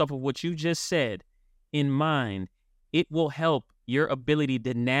based off of what you just said in mind, it will help your ability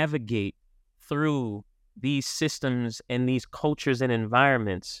to navigate through these systems and these cultures and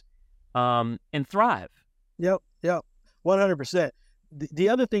environments and thrive. Yep. 100%. The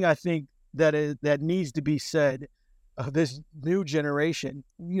other thing I think that needs to be said of this new generation,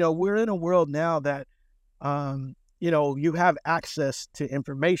 we're in a world now that, you have access to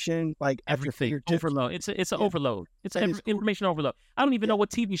information like at your fingertips. Overload. It's an overload. It's an information overload. I don't even know what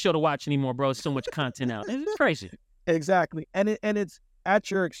TV show to watch anymore, bro. There's so much content out. It's crazy. Exactly, and it's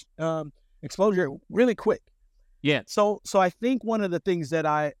at your exposure really quick. Yeah. So I think one of the things that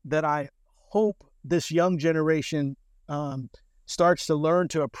I hope this young generation starts to learn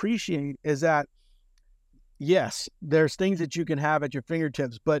to appreciate is that, yes, there's things that you can have at your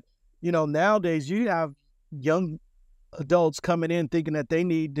fingertips, but nowadays you have young adults coming in thinking that they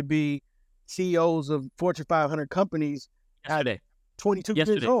need to be CEOs of Fortune 500 companies yesterday. At 22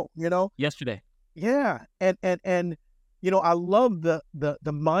 years old. Yesterday. Yeah, and I love the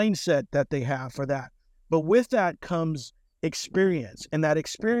mindset that they have for that, but with that comes experience, and that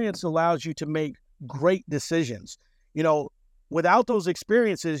experience allows you to make great decisions. Without those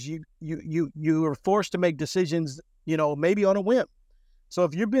experiences, you are forced to make decisions, maybe on a whim. So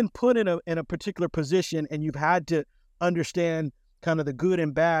if you've been put in a particular position and you've had to understand kind of the good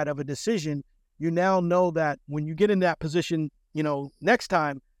and bad of a decision, you now know that when you get in that position, next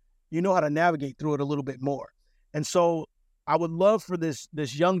time, you know how to navigate through it a little bit more. And so I would love for this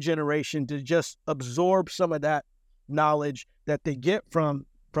young generation to just absorb some of that knowledge that they get from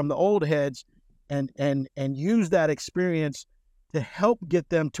the old heads and use that experience to help get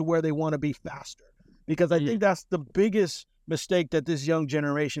them to where they want to be faster. Because I think that's the biggest mistake that this young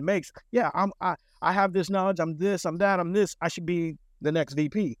generation makes. Yeah, I have this knowledge. I'm this, I'm that, I'm this. I should be the next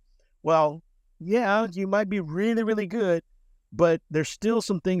VP. Well, yeah, you might be really, really good, but there's still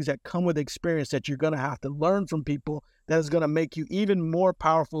some things that come with experience that you're going to have to learn from people that is going to make you even more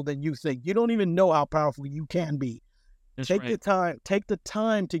powerful than you think. You don't even know how powerful you can be. Take the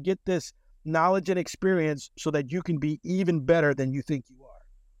time to get this knowledge and experience so that you can be even better than you think you are.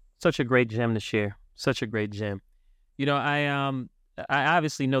 Such a great gem to share. Such a great gem. You know, I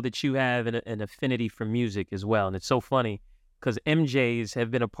obviously know that you have an affinity for music as well. And it's so funny because MJs have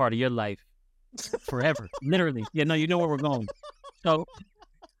been a part of your life forever, literally. You know where we're going. So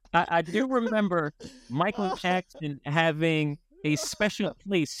I do remember Michael Jackson having a special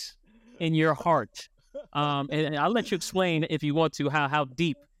place in your heart. And I'll let you explain if you want to how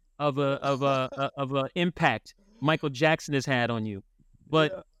deep of a impact Michael Jackson has had on you.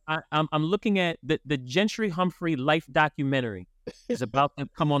 But I'm looking at the Gentry Humphrey life documentary is about to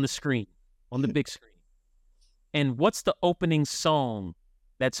come on the screen, on the big screen. And what's the opening song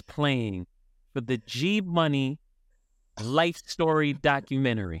that's playing for the G Money life story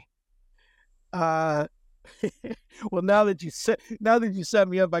documentary? Well, now that you set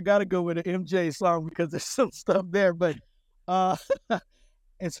me up, I got to go with an MJ song because there's some stuff there. But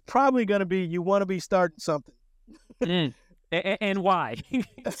it's probably going to be "You Want to Be Starting Something." And why?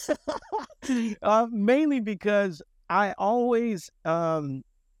 Mainly because I always,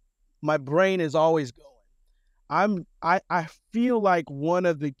 my brain is always going. I feel like one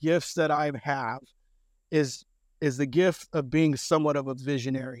of the gifts that I have is the gift of being somewhat of a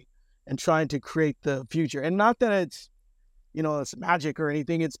visionary and trying to create the future. And not that it's magic or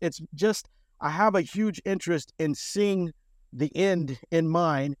anything. It's just I have a huge interest in seeing the end in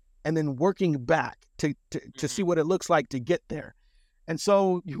mind and then working back to see what it looks like to get there. And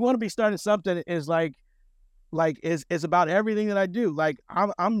so You Want to Be Starting Something is is about everything that I do. Like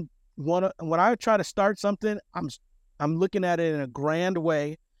when I try to start something, I'm looking at it in a grand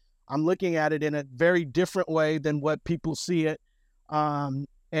way. I'm looking at it in a very different way than what people see it.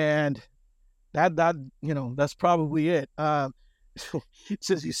 And that's probably it.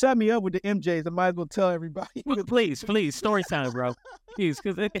 Since you set me up with the MJs, I might as well tell everybody. Please, story time, bro. Please,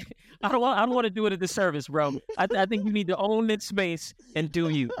 because I don't want to do it a disservice, bro. I think you need to own that space and do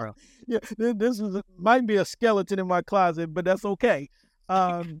you, bro. Yeah, this might be a skeleton in my closet, but that's okay.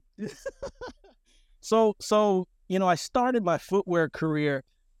 So I started my footwear career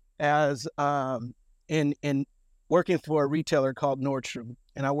as in working for a retailer called Nordstrom,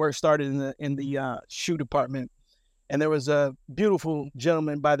 and I started in the shoe department. And there was a beautiful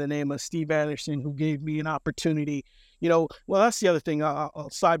gentleman by the name of Steve Anderson who gave me an opportunity. Well, that's the other thing. I'll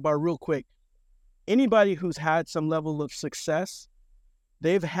sidebar real quick. Anybody who's had some level of success,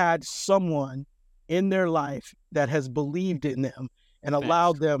 they've had someone in their life that has believed in them and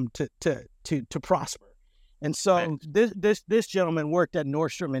allowed them to prosper. And so this gentleman worked at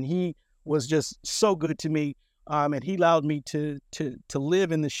Nordstrom, and he was just so good to me. And he allowed me to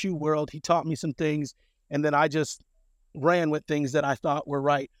live in the shoe world. He taught me some things, and then I just ran with things that I thought were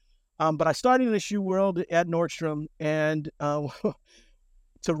right. But I started in the shoe world at Nordstrom, and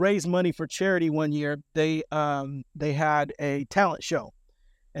to raise money for charity one year, they had a talent show.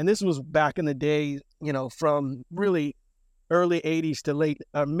 And this was back in the day, from really early 80s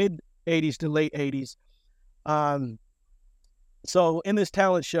to mid 80s to late 80s. So in this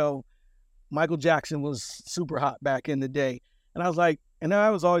talent show, Michael Jackson was super hot back in the day. And I was like, and I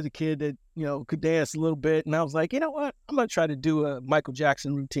was always a kid that, could dance a little bit. And I was like, you know what? I'm going to try to do a Michael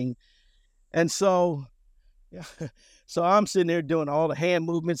Jackson routine. And so I'm sitting there doing all the hand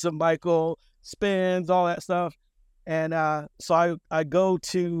movements of Michael, spins, all that stuff. And so I go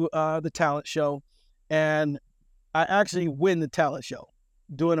to the talent show, and I actually win the talent show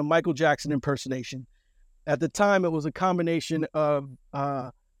doing a Michael Jackson impersonation. At the time, it was a combination of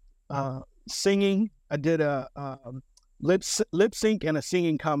singing. I did a lip sync and a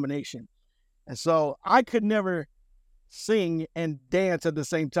singing combination. And so I could never sing and dance at the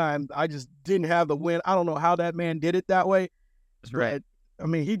same time. I just didn't have the win. I don't know how that man did it that way. That's right. I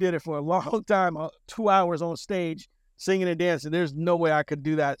mean, he did it for a long time, 2 hours on stage, singing and dancing. There's no way I could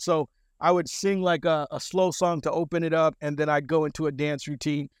do that. So I would sing like a slow song to open it up, and then I'd go into a dance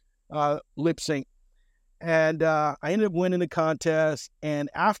routine, lip sync. And I ended up winning the contest. And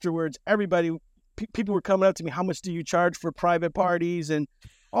afterwards, people were coming up to me, how much do you charge for private parties and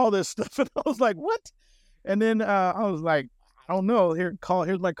all this stuff? And I was like, what? And then I was like, I don't know.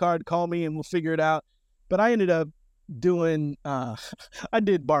 Here's my card. Call me and we'll figure it out. But I ended up doing, I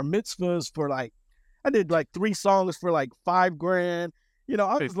did bar mitzvahs for like, I did like 3 songs for like $5,000.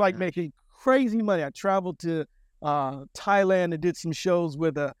 I was like making crazy money. I traveled to Thailand and did some shows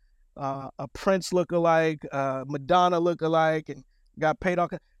with a Prince lookalike, Madonna lookalike, and got paid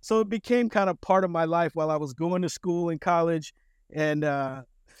off. So it became kind of part of my life while I was going to school in college and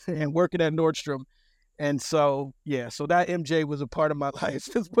and working at Nordstrom. And so, so that MJ was a part of my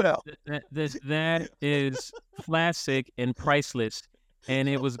life as well. That is classic and priceless. And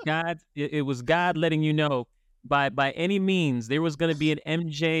it was God. It was God letting you know by any means there was going to be an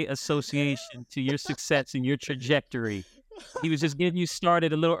MJ association to your success and your trajectory. He was just getting you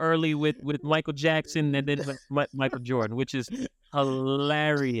started a little early with Michael Jackson and then Michael Jordan, which is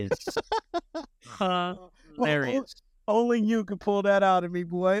hilarious. Hilarious. Only you could pull that out of me,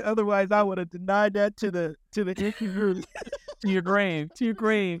 boy. Otherwise, I would have denied that to the to your grave.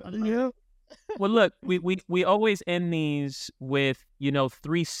 Yeah. Well, look, we always end these with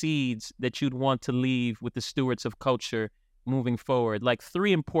 3 seeds that you'd want to leave with the stewards of culture moving forward. Like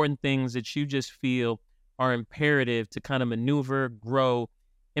 3 important things that you just feel are imperative to kind of maneuver, grow,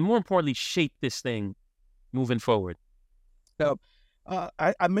 and more importantly, shape this thing moving forward. So,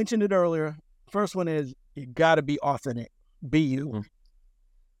 I mentioned it earlier. First one is you got to be authentic. Be you. Mm-hmm.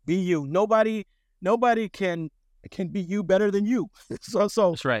 Be you. Nobody can be you better than you. So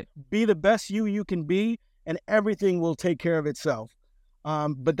that's right. Be the best you can be, and everything will take care of itself.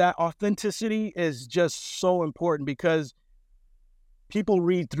 But that authenticity is just so important because people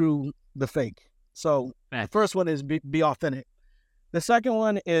read through the fake. So the first one is be authentic. The second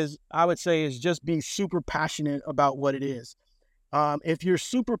one is, I would say, is just be super passionate about what it is. If you're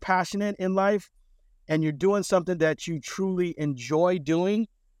super passionate in life and you're doing something that you truly enjoy doing,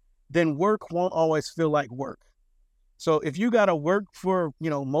 then work won't always feel like work. So if you got to work for,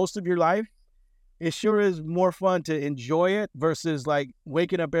 most of your life, it sure is more fun to enjoy it versus like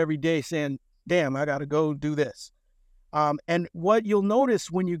waking up every day saying, damn, I got to go do this. And what you'll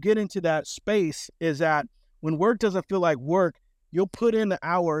notice when you get into that space is that when work doesn't feel like work, you'll put in the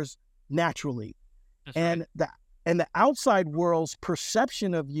hours naturally. That's and right. And the outside world's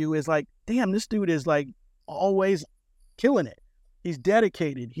perception of you is like, damn, this dude is like always killing it. He's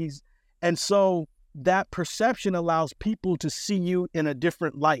dedicated. And so that perception allows people to see you in a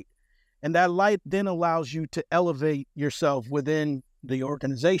different light. And that light then allows you to elevate yourself within the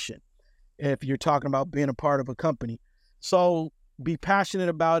organization if you're talking about being a part of a company. So be passionate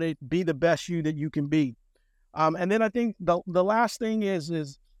about it. Be the best you that you can be. And then I think the last thing is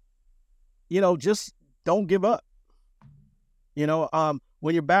just don't give up.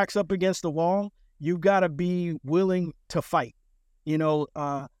 When your back's up against the wall, you've got to be willing to fight.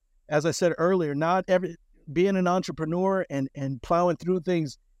 As I said earlier, being an entrepreneur and plowing through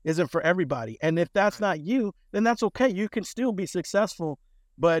things isn't for everybody. And if that's not you, then that's okay. You can still be successful,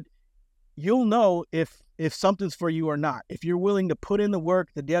 but you'll know if something's for you or not. If you're willing to put in the work,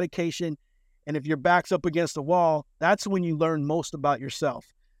 the dedication, and if your back's up against the wall, that's when you learn most about yourself.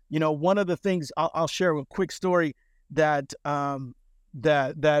 One of the things I'll share a quick story that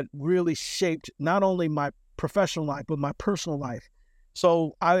really shaped not only my professional life, but my personal life.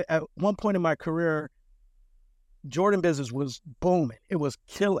 So at one point in my career, Jordan business was booming. It was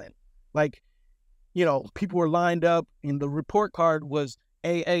killing. Like, people were lined up and the report card was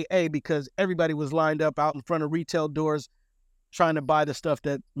AAA because everybody was lined up out in front of retail doors trying to buy the stuff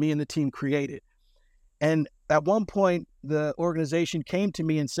that me and the team created. And at one point, the organization came to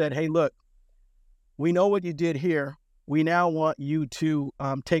me and said, hey, look, we know what you did here. We now want you to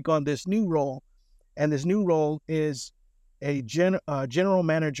take on this new role. And this new role is a general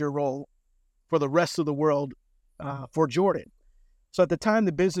manager role for the rest of the world for Jordan. So at the time,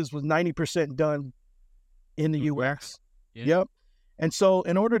 the business was 90% done in the U.S. Yeah. Yep. And so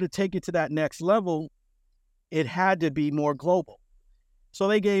in order to take it to that next level, it had to be more global. So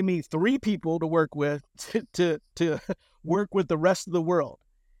they gave me 3 people to work with to work with the rest of the world.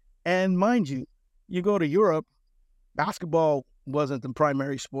 And mind you, you go to Europe, basketball wasn't the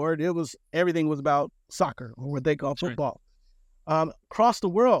primary sport. Everything was about soccer, or what they call football. Right. Across the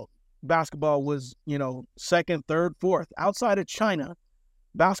world, basketball was, second, third, fourth. Outside of China,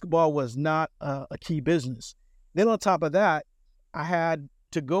 basketball was not a key business. Then on top of that, I had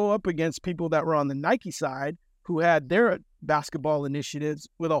to go up against people that were on the Nike side who had their basketball initiatives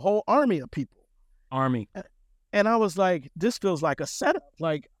with a whole army of people. And I was like, this feels like a setup.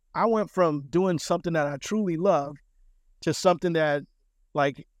 Like, I went from doing something that I truly love to something that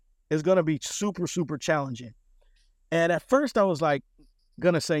like is going to be super, super challenging. And at first I was like,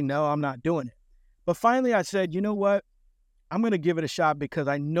 going to say, no, I'm not doing it. But finally I said, you know what? I'm going to give it a shot because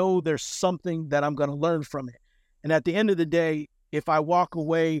I know there's something that I'm going to learn from it. And at the end of the day, if I walk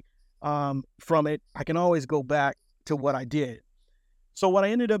away from it, I can always go back to what I did. So what I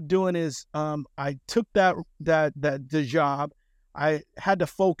ended up doing is I took the job. I had to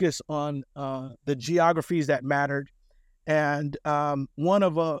focus on the geographies that mattered, and one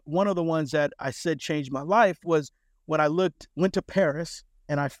of the ones that I said changed my life was when I went to Paris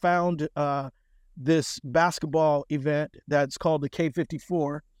and I found this basketball event that's called the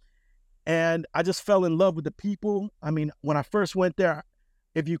K54, and I just fell in love with the people. I mean, when I first went there,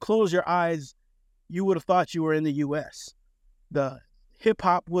 if you close your eyes, you would have thought you were in the U.S. The hip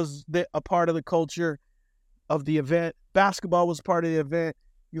hop was a part of the culture of the event. Basketball was part of the event.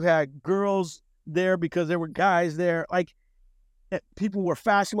 You had girls there because there were guys there. Like, people were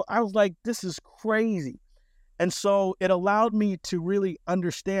fashionable. I was like, this is crazy. And so it allowed me to really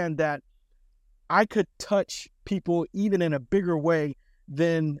understand that I could touch people even in a bigger way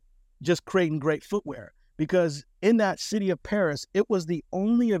than just creating great footwear. Because in that city of Paris, it was the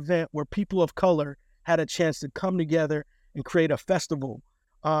only event where people of color had a chance to come together and create a festival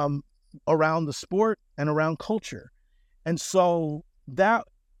around the sport and around culture. And so that,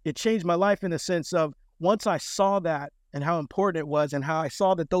 it changed my life in the sense of, once I saw that and how important it was and how I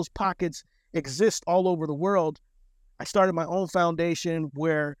saw that those pockets exist all over the world, I started my own foundation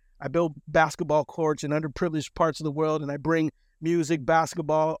where I build basketball courts in underprivileged parts of the world, and I bring music,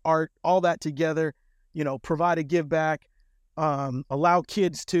 basketball, art, all that together, provide a give back, allow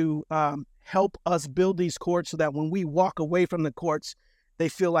kids to help us build these courts so that when we walk away from the courts, they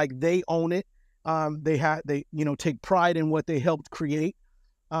feel like they own it. They take pride in what they helped create.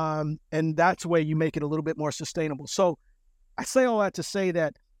 And that's where you make it a little bit more sustainable. So I say all that to say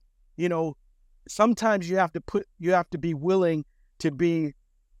that, sometimes you have to be willing to be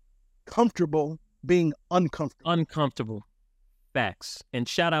comfortable being uncomfortable. Uncomfortable. Facts. And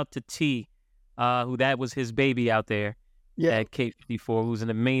shout out to T, who that was his baby out there at K54, who's an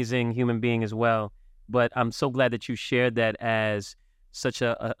amazing human being as well. But I'm so glad that you shared that as such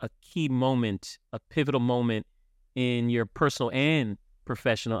a key moment, a pivotal moment in your personal and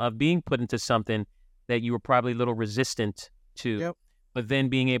professional of being put into something that you were probably a little resistant to, but then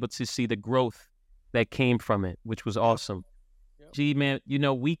being able to see the growth that came from it, which was awesome. Gee, man,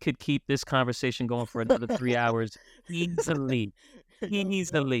 we could keep this conversation going for another 3 hours easily.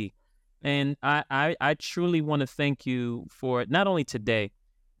 And I truly want to thank you for not only today,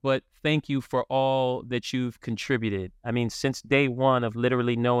 but thank you for all that you've contributed. I mean, since day one of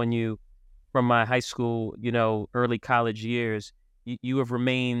literally knowing you from my high school, early college years, you have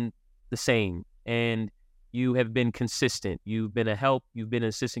remained the same, and you have been consistent. You've been a help, you've been an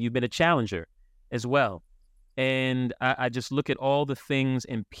assistant, you've been a challenger as well. And I just look at all the things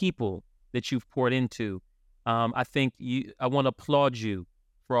and people that you've poured into. I think I want to applaud you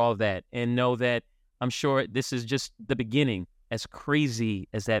for all that, and know that I'm sure this is just the beginning, as crazy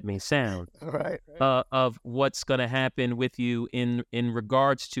as that may sound, right. Of what's going to happen with you in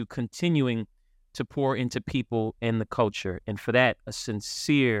regards to continuing to pour into people and the culture. And for that, a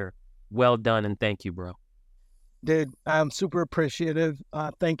sincere well done and thank you, bro. Dude, I'm super appreciative.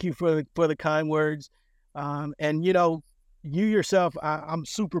 Thank you for the kind words. And you yourself, I'm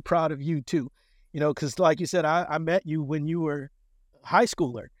super proud of you too. Because like you said, I met you when you were a high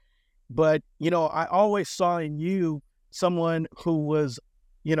schooler, but I always saw in you someone who was,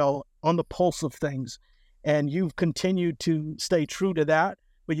 on the pulse of things, and you've continued to stay true to that.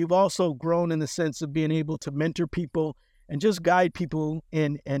 But you've also grown in the sense of being able to mentor people and just guide people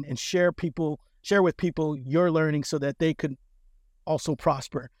and share with people your learning so that they could also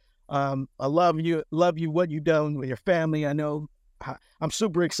prosper. I love you, what you've done with your family. I know I'm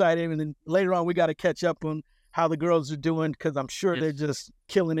super excited. And then later on, we got to catch up on how the girls are doing, because I'm sure they're just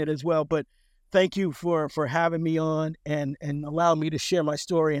killing it as well. But thank you for having me on and allowing me to share my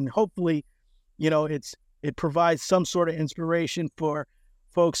story. And hopefully, it provides some sort of inspiration for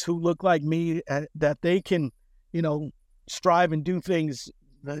folks who look like me, that they can, strive and do things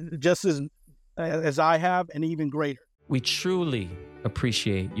just as I have, and even greater. We truly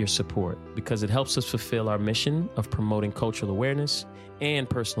appreciate your support, because it helps us fulfill our mission of promoting cultural awareness and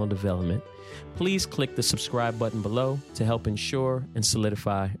personal development. Please click the subscribe button below to help ensure and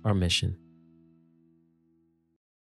solidify our mission.